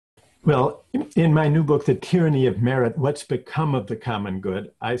Well, in my new book, The Tyranny of Merit, What's Become of the Common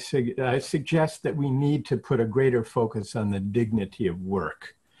Good, I suggest that we need to put a greater focus on the dignity of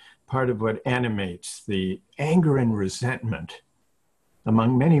work. Part of what animates the anger and resentment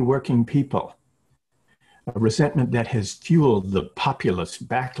among many working people, a resentment that has fueled the populist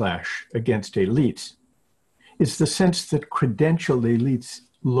backlash against elites, is the sense that credentialed elites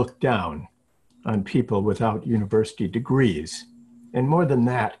look down on people without university degrees. And more than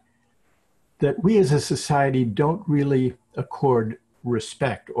that we as a society don't really accord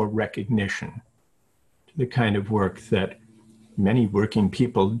respect or recognition to the kind of work that many working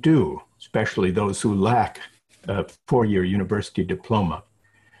people do, especially those who lack a four-year university diploma.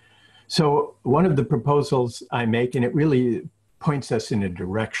 So one of the proposals I make, and it really points us in a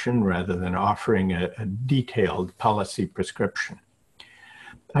direction rather than offering a detailed policy prescription,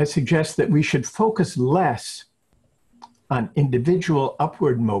 I suggest that we should focus less on individual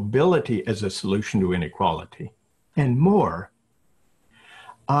upward mobility as a solution to inequality, and more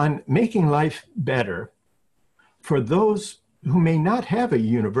on making life better for those who may not have a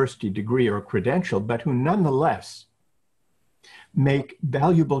university degree or credential, but who nonetheless make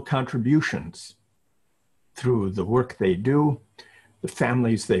valuable contributions through the work they do, the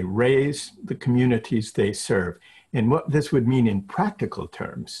families they raise, the communities they serve. And what this would mean in practical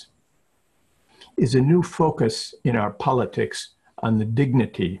terms is a new focus in our politics on the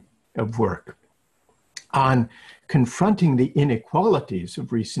dignity of work, on confronting the inequalities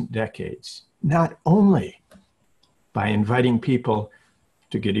of recent decades, not only by inviting people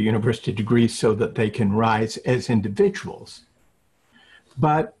to get a university degree so that they can rise as individuals,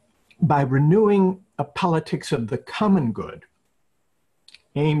 but by renewing a politics of the common good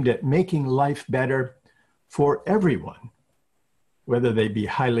aimed at making life better for everyone, whether they be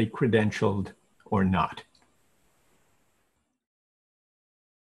highly credentialed or not.